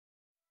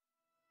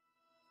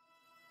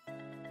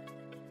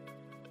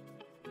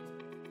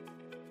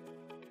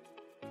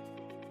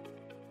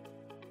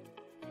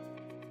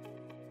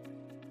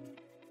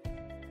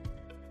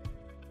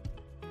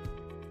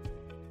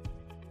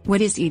What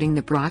is eating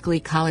the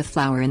broccoli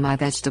cauliflower in my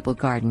vegetable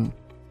garden?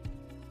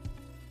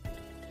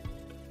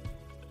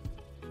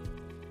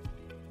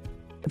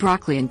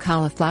 Broccoli and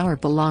cauliflower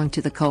belong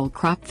to the cole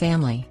crop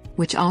family,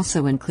 which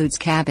also includes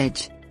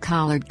cabbage,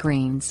 collard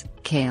greens,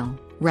 kale,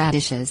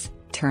 radishes,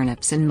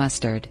 turnips and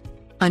mustard.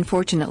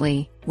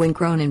 Unfortunately, when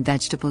grown in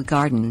vegetable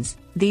gardens,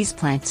 these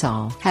plants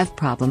all have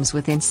problems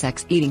with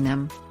insects eating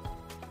them.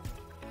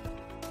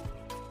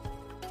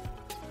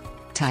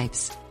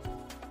 Types.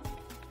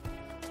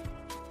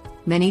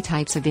 Many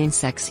types of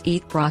insects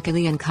eat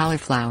broccoli and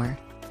cauliflower.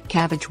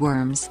 Cabbage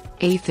worms,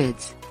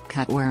 aphids,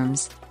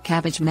 cutworms,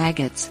 cabbage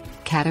maggots,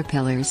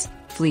 caterpillars,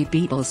 flea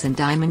beetles and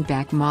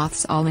diamondback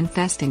moths all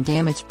infest and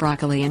damage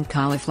broccoli and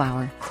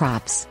cauliflower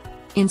crops.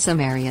 In some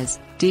areas,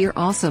 deer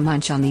also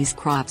munch on these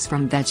crops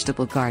from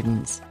vegetable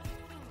gardens.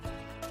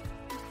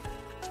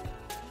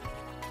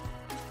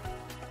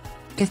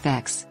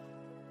 Effects.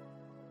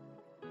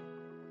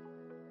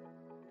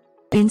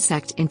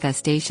 Insect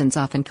infestations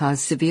often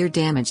cause severe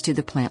damage to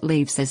the plant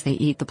leaves as they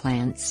eat the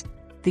plants.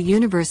 The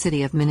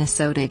University of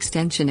Minnesota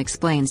Extension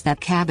explains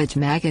that cabbage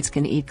maggots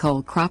can eat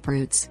cole crop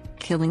roots,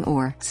 killing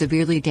or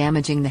severely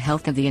damaging the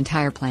health of the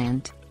entire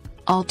plant.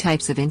 All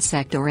types of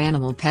insect or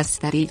animal pests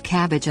that eat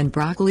cabbage and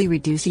broccoli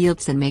reduce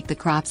yields and make the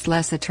crops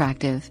less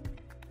attractive.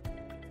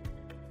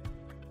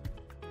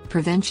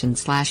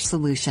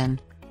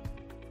 Prevention/solution.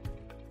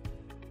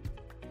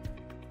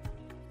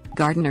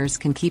 Gardeners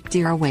can keep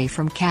deer away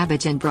from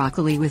cabbage and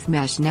broccoli with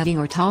mesh netting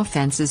or tall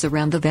fences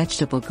around the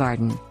vegetable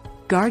garden.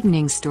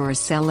 Gardening stores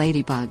sell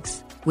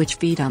ladybugs, which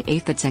feed on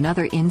aphids and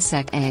other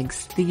insect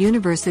eggs. The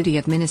University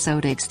of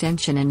Minnesota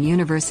Extension and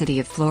University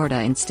of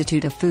Florida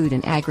Institute of Food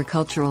and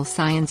Agricultural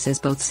Sciences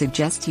both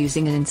suggest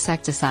using an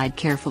insecticide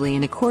carefully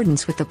in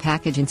accordance with the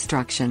package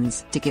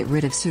instructions to get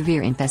rid of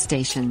severe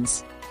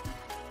infestations.